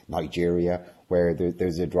like Nigeria, where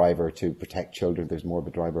there's a driver to protect children. There's more of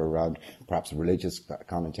a driver around perhaps religious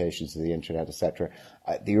connotations to the internet, etc.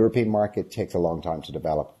 The European market takes a long time to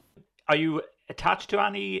develop. Are you attached to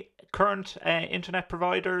any current internet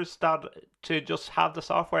providers to just have the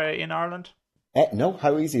software in Ireland? No,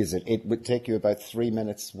 how easy is it? It would take you about 3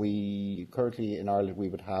 minutes. We currently in Ireland we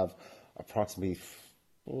would have approximately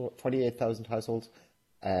 28,000 households.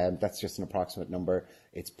 That's just an approximate number.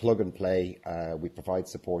 It's plug and play. We provide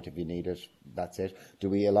support if you need it. That's it. Do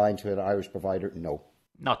we align to an Irish provider? No.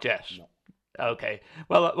 Not yet. No. Okay.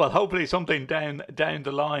 Well, hopefully something down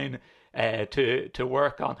the line to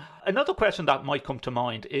work on. Another question that might come to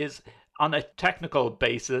mind is, on a technical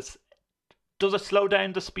basis, does it slow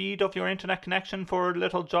down the speed of your internet connection for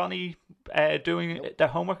little Johnny doing their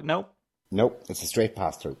homework? No. Nope, it's a straight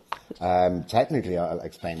pass-through. Technically, I'll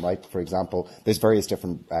explain, right? For example, there's various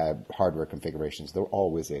different hardware configurations. There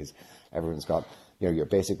always is. Everyone's got, your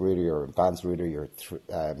basic router, your advanced router, your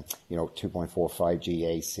 2.45G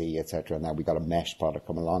AC, etc. And now we got a mesh product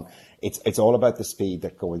coming along. It's all about the speed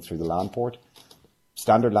that's going through the LAN port.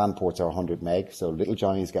 Standard LAN ports are 100 meg, so little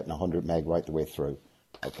Johnny's getting 100 meg right the way through.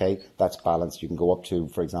 Okay, that's balanced. You can go up to,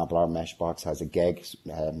 for example, our mesh box has a gig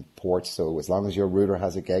port, so as long as your router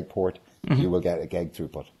has a gig port, you will get a gig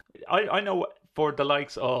throughput. I know for the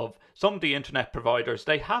likes of some of the internet providers,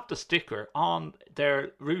 they have the sticker on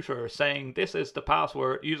their router saying this is the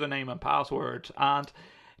password, username and password. And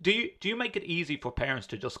do you make it easy for parents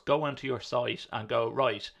to just go onto your site and go,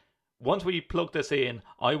 right, once we plug this in,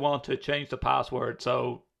 I want to change the password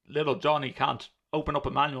so little Johnny can't open up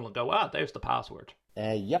a manual and go, there's the password.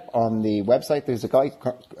 Yep, on the website there's a guy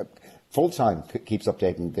full-time keeps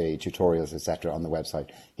updating the tutorials, etc. on the website.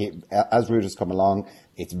 As routers come along,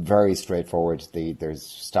 it's very straightforward. There's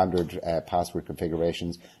standard password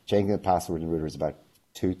configurations. Changing the password in the router is about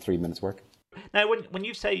 2-3 minutes work. Now, when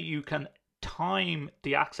you say you can time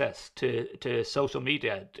the access to social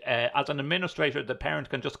media, as an administrator, the parent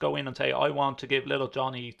can just go in and say, I want to give little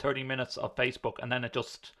Johnny 30 minutes of Facebook, and then it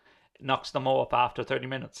just knocks them off after 30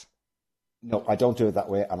 minutes. No, I don't do it that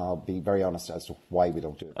way, and I'll be very honest as to why we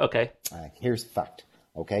don't do it. Okay. Here's the fact,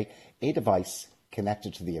 okay? A device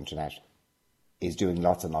connected to the internet is doing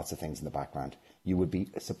lots and lots of things in the background. You would be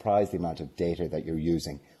surprised the amount of data that you're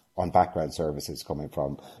using on background services coming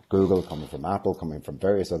from Google, coming from Apple, coming from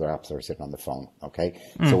various other apps that are sitting on the phone, okay?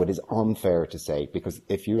 So it is unfair to say, because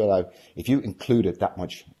if you included that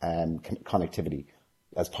much connectivity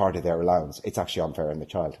as part of their allowance, it's actually unfair on the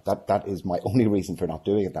child. That is my only reason for not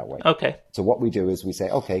doing it that way. Okay. So what we do is we say,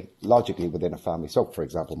 okay, logically within a family. So for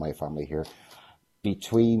example, my family here,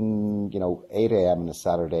 between 8 a.m. on a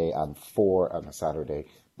Saturday and 4 on a Saturday,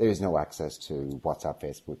 there is no access to WhatsApp,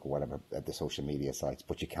 Facebook, or whatever the social media sites,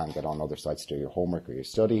 but you can get on other sites to do your homework or your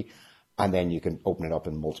study, and then you can open it up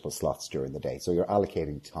in multiple slots during the day. So you're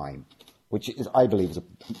allocating time, which is, I believe,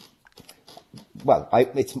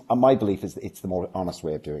 my belief is it's the more honest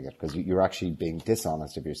way of doing it, because you're actually being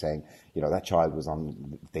dishonest if you're saying, that child was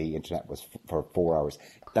on the internet for 4 hours.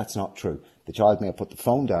 That's not true. The child may have put the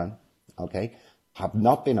phone down, okay, have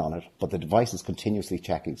not been on it, but the device is continuously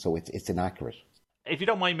checking, so it's inaccurate. If you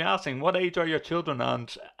don't mind me asking, what age are your children?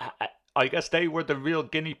 And I guess they were the real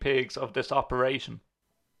guinea pigs of this operation.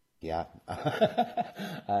 Yeah,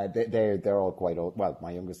 they're all quite old. Well,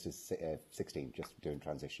 my youngest is 16, just doing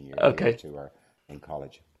transition year. Okay. Two are in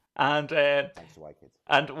college. And thanks to iKids.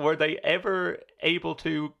 And were they ever able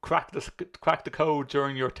to crack the code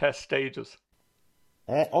during your test stages?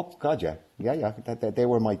 Oh God, yeah. They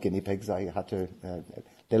were my guinea pigs. I had to.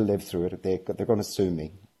 They'll live through it. They're going to sue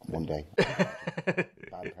me one day.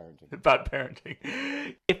 Bad parenting.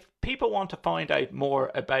 If people want to find out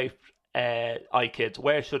more about iKids,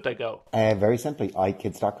 where should they go? Very simply,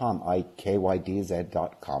 iKids.com,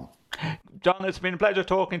 IKYDZ.com. John, it's been a pleasure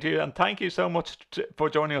talking to you, and thank you so much for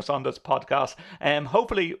joining us on this podcast.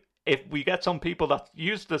 Hopefully if we get some people that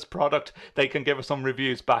use this product, they can give us some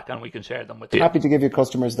reviews back and we can share them with you. Happy to give you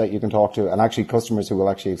customers that you can talk to, and actually customers who will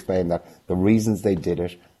actually explain that the reasons they did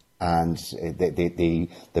it and the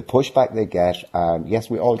pushback they get. Yes,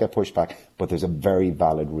 we all get pushback, but there's a very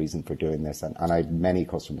valid reason for doing this. And I have many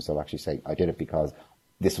customers that will actually say, I did it because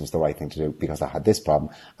this was the right thing to do, because I had this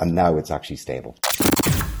problem, and now it's actually stable.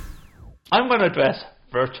 I'm going to address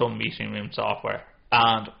virtual meeting room software.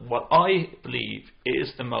 And what I believe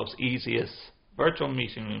is the most easiest virtual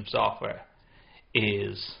meeting room software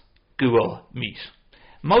is Google Meet.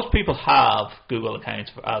 Most people have Google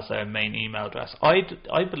accounts as their main email address.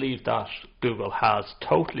 I believe that Google has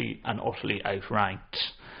totally and utterly outranked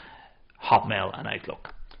Hotmail and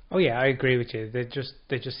Outlook. Oh yeah, I agree with you. They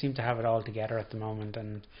just seem to have it all together at the moment,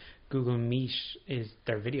 and Google Meet is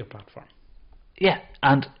their video platform. Yeah,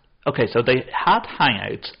 and okay, so they had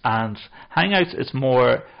Hangouts, and Hangouts is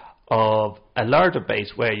more of a larger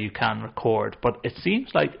base where you can record, but it seems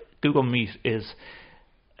like Google Meet is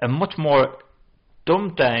a much more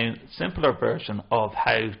dumbed down, simpler version of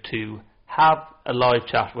how to have a live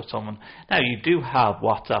chat with someone. Now, you do have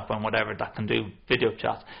WhatsApp and whatever that can do video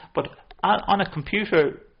chat, but on a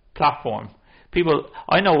computer platform, people,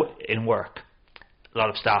 I know in work, a lot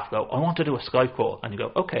of staff go, I want to do a Skype call, and you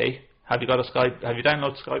go, okay, have you got a Skype? Have you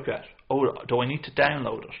downloaded Skype yet? Oh, do I need to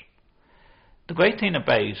download it? The great thing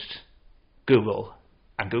about Google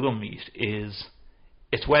and Google Meet is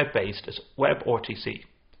it's web-based, it's WebRTC.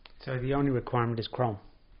 So the only requirement is Chrome.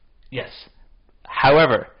 Yes.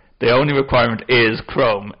 However, the only requirement is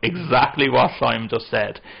Chrome. Exactly what Simon just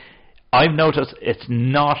said. I've noticed it's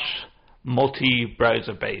not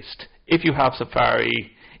multi-browser based. If you have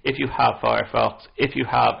Safari, if you have Firefox, if you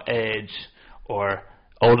have Edge, or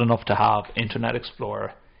old enough to have Internet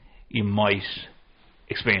Explorer, you might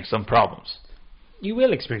experience some problems. You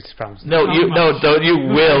will experience problems. You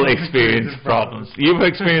will experience problems. You've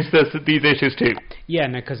experienced these issues too. Yeah,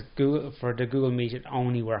 no, because for the Google Meet, it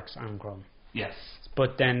only works on Chrome. Yes.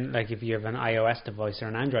 But then, like, if you have an iOS device or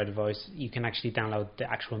an Android device, you can actually download the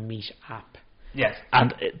actual Meet app. Yes,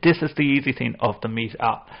 and this is the easy thing of the Meet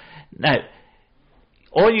app. Now,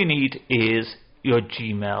 all you need is your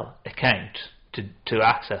Gmail account to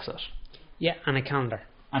access it. Yeah, and a calendar.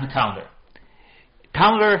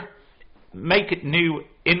 Calendar, make it new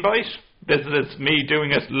invite. This is me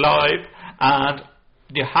doing it live, and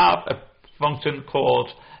you have a function called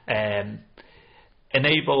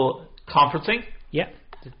enable conferencing. Yeah,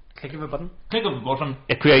 click of a button.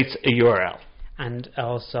 It creates a URL. And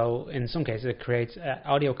also, in some cases, it creates an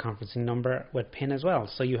audio conferencing number with PIN as well.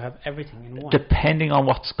 So you have everything in one. Depending on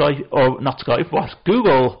what what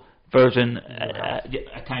Google version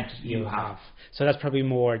account you have. So that's probably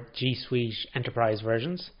more G Suite enterprise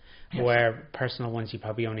versions, yes. Where personal ones you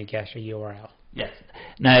probably only get a URL. Yes.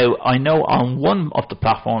 Now, I know on one of the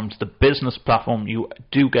platforms, the business platform, you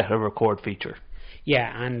do get a record feature.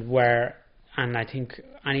 Yeah, and I think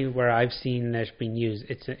anywhere I've seen it being used,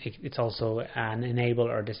 it's also an enable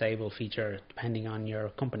or disable feature depending on your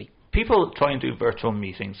company. People try and do virtual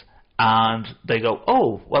meetings and they go,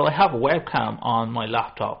 oh, well, I have a webcam on my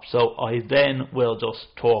laptop, so I then will just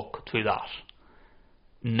talk through that.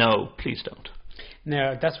 No, please don't.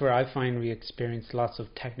 Now, that's where I find we experience lots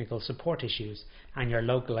of technical support issues, and your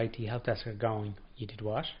local IT help desk are going, you did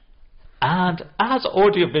what? And as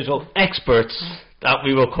audiovisual experts, that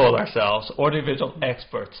we will call ourselves, audiovisual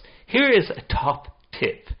experts, here is a top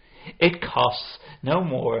tip. It costs no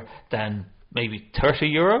more than maybe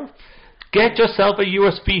 €30. Get yourself a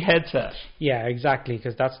USB headset. Yeah, exactly,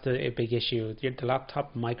 because that's the big issue. The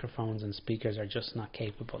laptop microphones and speakers are just not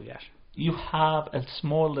capable yet. You have a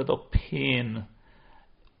small little pin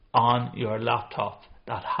on your laptop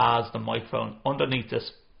that has the microphone underneath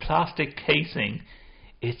this plastic casing.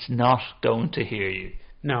 It's not going to hear you.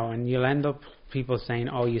 No, and you'll end up people saying,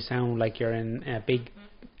 oh, you sound like you're in a big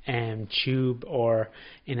tube or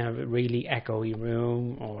in a really echoey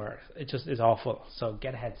room, or it just is awful. So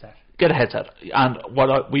get a headset. Get a headset. And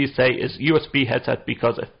what we say is USB headset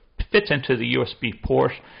because it fits into the USB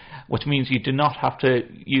port, which means you do not have to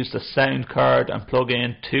use the sound card and plug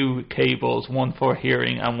in two cables, one for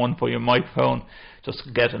hearing and one for your microphone. Just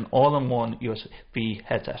get an all-in-one USB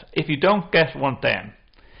headset. If you don't get one then,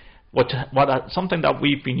 something that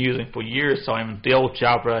we've been using for years, Simon, the old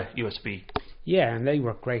Jabra USB. Yeah, and they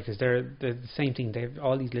work great because they're the same thing. They have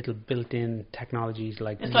all these little built-in technologies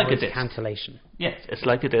like noise cancellation. Yes, it's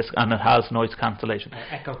like a disc, and it has noise cancellation.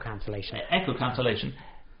 Echo cancellation. Echo cancellation.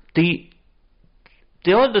 The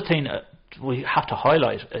other thing we have to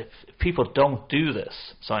highlight, if people don't do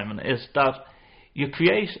this, Simon, is that you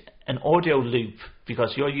create an audio loop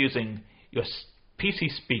because you're using your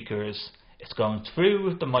PC speakers, it's going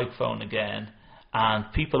through the microphone again, and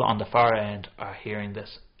people on the far end are hearing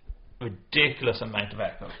this ridiculous amount of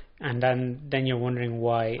echo. And then you're wondering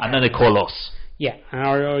why. And then they call us. Yeah,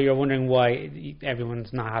 or you're wondering why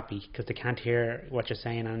everyone's not happy because they can't hear what you're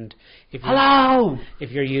saying. And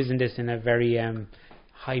if you're using this in a very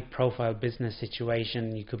high-profile business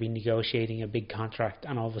situation, you could be negotiating a big contract,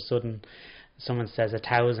 and all of a sudden, someone says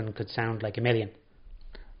 1,000 could sound like 1,000,000.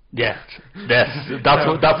 Yes,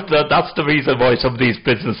 that's the reason why some of these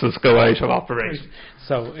businesses go out of operation.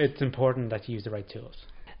 So it's important that you use the right tools.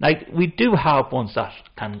 Like, we do have ones that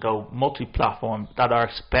can go multi-platform that are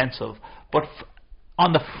expensive, but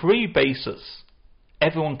on the free basis,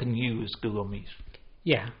 everyone can use Google Meet.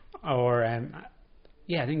 Yeah, or I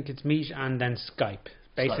think it's Meet and then Skype.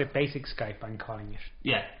 Basic Skype, I'm calling it.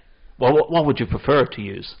 Yeah. Well, what would you prefer to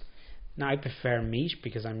use? No, I prefer Meet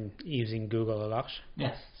because I'm using Google a lot.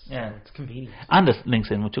 Yes. So yeah. It's convenient. And it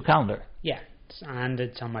links in with your calendar. Yeah. And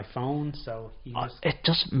it's on my phone, so it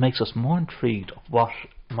just makes us more intrigued of what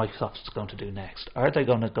Microsoft is going to do next. Are they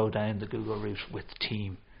going to go down the Google route with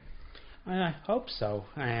Team? I hope so.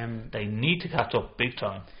 They need to catch up big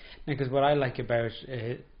time. Because what I like about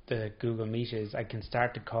the Google Meet is I can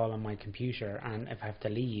start the call on my computer, and if I have to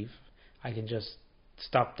leave, I can just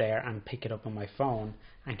stop there and pick it up on my phone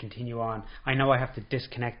and continue on. I know I have to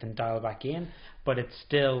disconnect and dial back in, but it's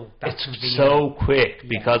still it's so quick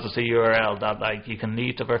because it's a URL that like you can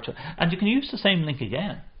leave the virtual and you can use the same link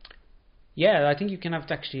again. Yeah, I think you can have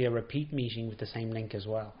actually a repeat meeting with the same link as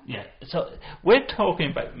well. Yeah, so we're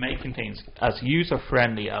talking about making things as user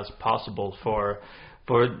friendly as possible for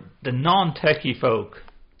the non-techie folk.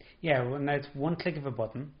 Yeah, well, now it's one click of a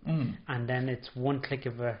button, and then it's one click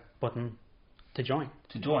of a button to join.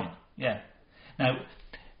 To join, yeah. Now,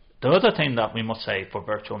 the other thing that we must say for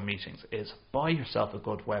virtual meetings is buy yourself a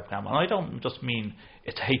good webcam. And I don't just mean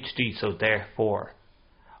it's HD, so therefore.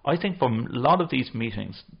 I think for a lot of these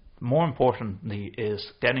meetings, more importantly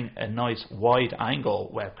is getting a nice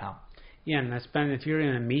wide-angle webcam. Yeah, and if you're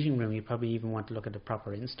in a meeting room, you probably even want to look at the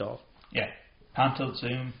proper install. Yeah, Pan-Tilt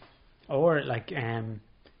Zoom. Or like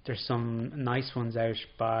there's some nice ones out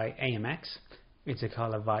by AMX. It's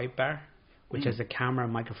called a Vibe Bar, which has a camera,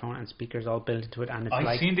 microphone, and speakers all built into it. And it's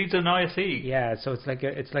I've seen these in ISE. Yeah, so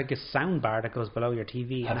it's like a sound bar that goes below your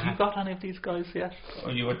TV. Have you got any of these guys yet?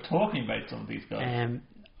 Or you were talking about some of these guys?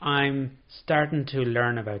 I'm starting to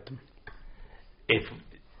learn about them. If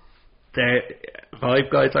the Vibe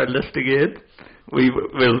guys are listening in, we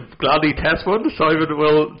will gladly test one. Simon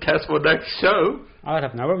will test one next show. I'd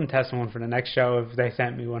have no problem testing one for the next show if they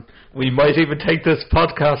sent me one. We might even take this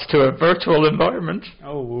podcast to a virtual environment.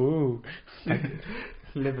 Oh, woo.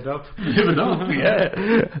 Live it up. Live it up, yeah.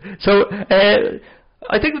 So,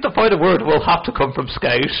 I think that the final word will have to come from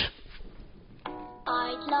Scout.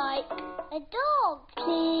 I'd like a dog,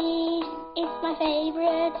 please. It's my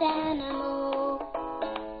favourite animal.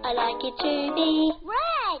 I like it to be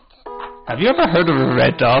red. Have you ever heard of a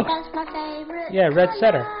red dog? That's my favourite. Yeah, red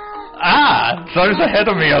setter. Someone's ahead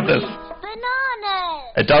of me on this.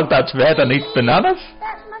 Bananas. A dog that's red and eats bananas?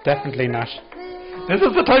 Definitely not. This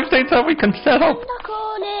is the type of thing that we can set up. I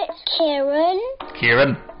call it Kieran.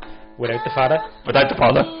 Kieran. Without the father. Without the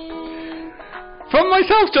father. From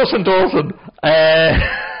myself, Justin Dawson.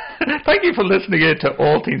 Thank you for listening in to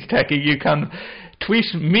All Things Techie. You can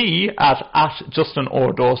tweet me at Justin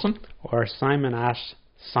or Dawson. Or Simon at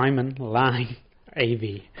Simon Lang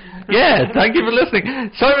AV. Yeah, thank you for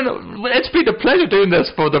listening. Simon, it's been a pleasure doing this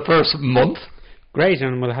for the first month. Great,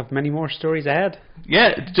 and we'll have many more stories ahead.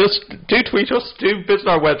 Yeah, just do tweet us, do visit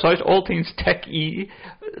our website,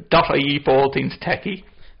 allthingstechie.ie for All Things Techie.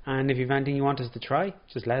 And if you have anything you want us to try,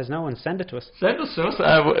 just let us know and send it to us. Send us to us.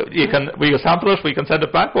 We can sample it, we can send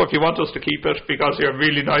it back, or if you want us to keep it because you're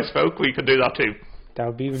really nice folk, we can do that too. That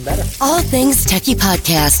would be even better. All Things Techie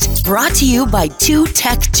Podcast, brought to you by two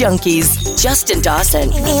tech junkies, Justin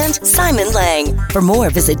Dawson and Simon Lang. For more,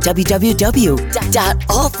 visit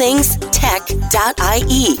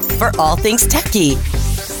www.allthingstech.ie for All Things Techie.